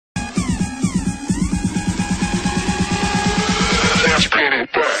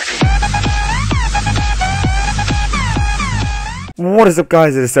What is up,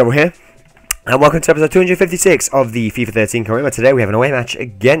 guys? It is Silver here, and welcome to episode 256 of the FIFA 13 career. Today we have an away match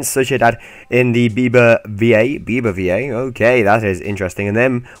against Sociedad in the Biba VA. Okay, that is interesting. And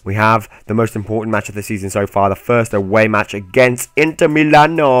then we have the most important match of the season so far, the first away match against Inter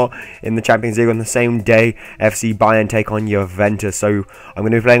Milano in the Champions League on the same day. FC Bayern take on Juventus. So I'm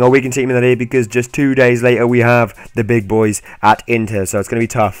going to be playing our weekend team in the league because just 2 days later we have the big boys at Inter. So it's going to be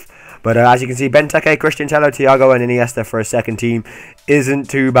tough. But as you can see, Benteke, Christian Tello, Thiago and Iniesta for a second team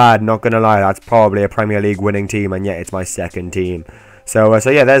isn't too bad, not going to lie. That's probably a Premier League winning team, and yet it's my second team. So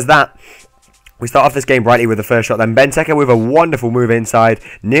yeah, there's that. We start off this game brightly with the first shot. Then Benteke with a wonderful move inside.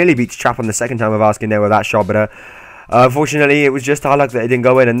 Nearly beats Chap on the second time of asking there with that shot, but unfortunately, it was just our luck that it didn't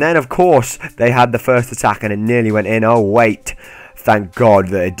go in. And then, of course, they had the first attack, and it nearly went in. Oh, wait. Thank God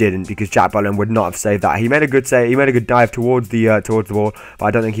that it didn't, because Jack Butland would not have saved that. He made a good save. He made a good dive towards the ball, but I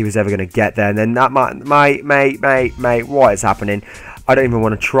don't think he was ever going to get there. And then that mate, what is happening? I don't even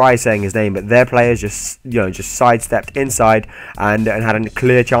want to try saying his name, but their players just sidestepped inside and had a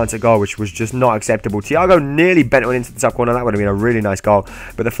clear chance at goal, which was just not acceptable. Thiago nearly bent one into the top corner. That would have been a really nice goal,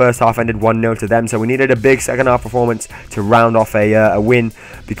 but the first half ended 1-0 to them, so we needed a big second half performance to round off a win,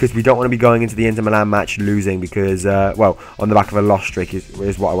 because we don't want to be going into the Inter Milan match losing, because, well, on the back of a loss streak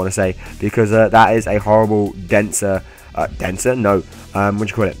is what I want to say, because that is a horrible dampener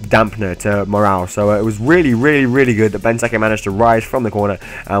to morale. So it was really good that Benteke managed to rise from the corner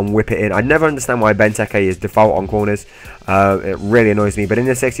and whip it in. I never understand why Benteke is default on corners. It really annoys me. But in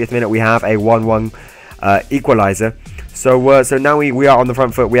the 60th minute we have a 1-1 equaliser. So now we are on the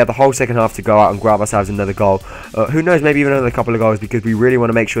front foot. We have the whole second half to go out and grab ourselves another goal. Who knows, maybe even another couple of goals, because we really want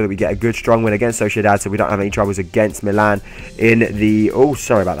to make sure that we get a good strong win against Sociedad, so we don't have any troubles against Milan in the... Oh,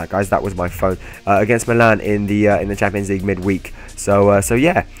 sorry about that, guys. That was my phone. Against Milan in the Champions League midweek. So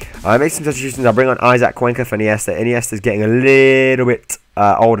yeah, I make some substitutions. I'll bring on Isaac Cuenca for Iniesta. Iniesta's getting a little bit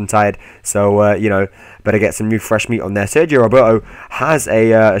old and tired, so better get some new fresh meat on there. Sergio Roberto has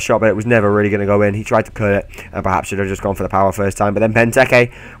a shot, but it was never really going to go in. He tried to cut it and perhaps should have just gone for the power first time. But then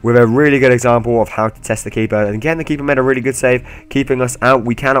Benteke with a really good example of how to test the keeper. And again, the keeper made a really good save, keeping us out.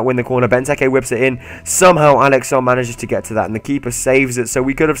 We cannot win the corner. Benteke whips it in. Somehow Alexon manages to get to that, and the keeper saves it. So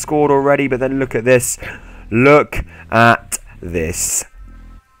we could have scored already, but then look at this. Look at this.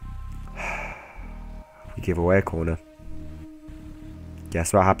 We give away a corner.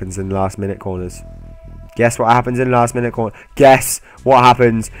 Guess what happens in last minute corners? Guess what happens in last minute corners? Guess what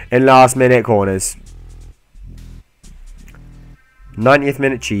happens in last minute corners? 90th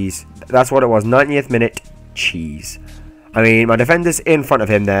minute cheese. That's what it was. 90th minute cheese. I mean, my defender's in front of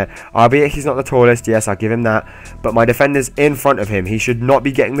him there. Albeit he's not the tallest. Yes, I'll give him that. But my defender's in front of him. He should not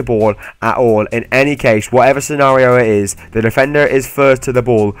be getting the ball at all. In any case, whatever scenario it is, the defender is first to the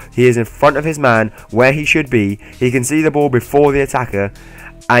ball. He is in front of his man where he should be. He can see the ball before the attacker.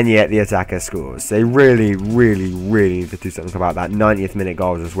 And yet the attacker scores. They really need to do something about that. 90th minute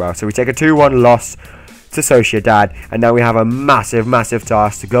goals as well. So we take a 2-1 loss to Sociedad, and now we have a massive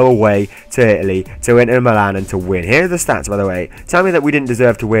task to go away to Italy, to Inter Milan, and to win. Here are the stats, by the way. Tell me that we didn't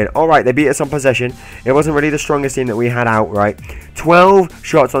deserve to win. Alright, they beat us on possession. It wasn't really the strongest team that we had out, right? 12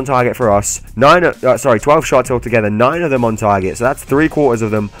 shots on target for us. 12 shots altogether. 9 of them on target. So that's 3/4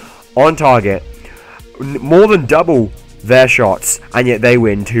 of them on target. More than double their shots, and yet they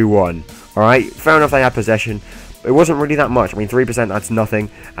win 2-1. Alright, fair enough, they had possession. It wasn't really that much. I mean, 3%, that's nothing.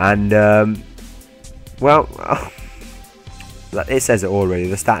 And, well, it says it all, really.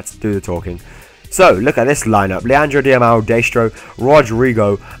 The stats do the talking. So, look at this lineup. Leandro Diamao, Destro,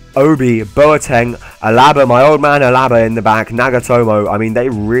 Rodrigo, Obi, Boateng, Alaba, my old man Alaba in the back, Nagatomo. I mean, they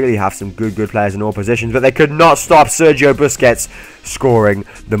really have some good players in all positions, but they could not stop Sergio Busquets scoring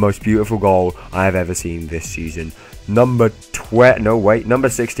the most beautiful goal I have ever seen this season. Number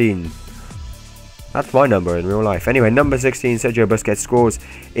 16. That's my number in real life. Anyway, number 16, Sergio Busquets scores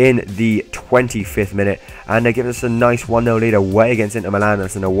in the 25th minute. And they give us a nice 1-0 lead away against Inter Milan.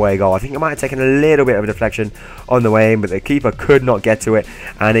 That's an away goal. I think it might have taken a little bit of a deflection on the way in, but the keeper could not get to it.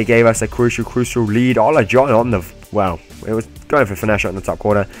 And it gave us a crucial lead. Ola John on the... Well, it was going for a finesse shot in the top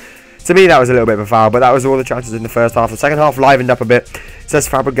corner. To me, that was a little bit of a foul, but that was all the chances in the first half. The second half livened up a bit. It says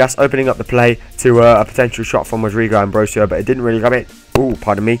Fabregas opening up the play to a potential shot from Rodrigo and Ambrosio, but it didn't really come in. Ooh,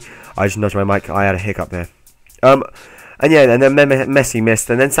 pardon me. I just nudged my mic. I had a hiccup there. And yeah, and then Messi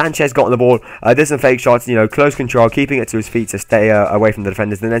missed, and then Sanchez got on the ball, did some fake shots, you know, close control, keeping it to his feet to stay away from the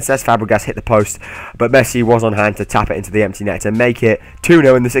defenders, and then Cesc Fabregas hit the post, but Messi was on hand to tap it into the empty net to make it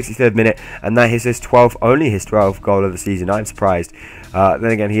 2-0 in the 63rd minute, and that is his 12th, only his 12th goal of the season. I'm surprised. Then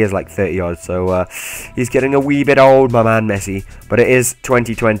again, he is like 30 odd, so he's getting a wee bit old, my man Messi. But it is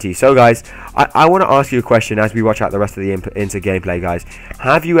 2020. So guys, I want to ask you a question as we watch out the rest of the into gameplay, guys.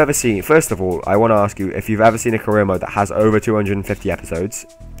 Have you ever seen, first of all, I want to ask you if you've ever seen a career mode that has over 250 episodes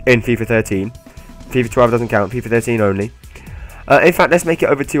in FIFA 13. FIFA 12 doesn't count, FIFA 13 only. In fact, let's make it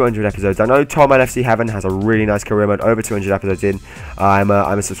over 200 episodes. I know Tom LFC Heaven has a really nice career mode, over 200 episodes in. I'm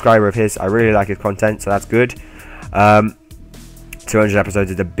a subscriber of his. I really like his content, so that's good. 200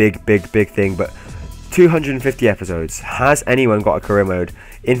 episodes is a big thing, but 250 episodes. Has anyone got a career mode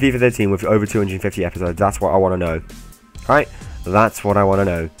in FIFA 13 with over 250 episodes? That's what I want to know. Right? That's what I want to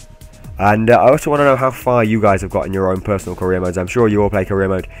know. And I also want to know how far you guys have got in your own personal career modes. I'm sure you all play career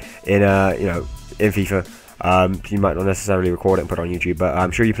mode in in FIFA. You might not necessarily record it and put it on YouTube, but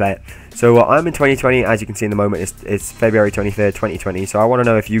I'm sure you play it. So I'm in 2020, as you can see in the moment. It's February 23rd, 2020. So I want to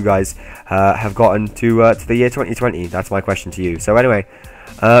know if you guys have gotten to the year 2020. That's my question to you. So anyway,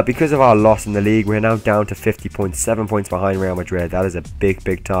 because of our loss in the league, we're now down to 50 points, 7 points behind Real Madrid. That is a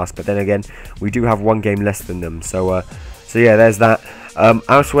big task. But then again, we do have one game less than them. So yeah, there's that.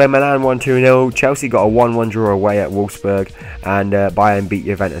 Elsewhere, Milan won 2-0. Chelsea got a 1-1 draw away at Wolfsburg, and Bayern beat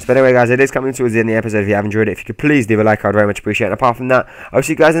Juventus. But anyway, guys, it is coming towards the end of the episode. If you have enjoyed it, if you could please leave a like, I'd very much appreciate it. And apart from that, I'll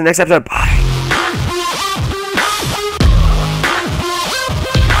see you guys in the next episode. Bye.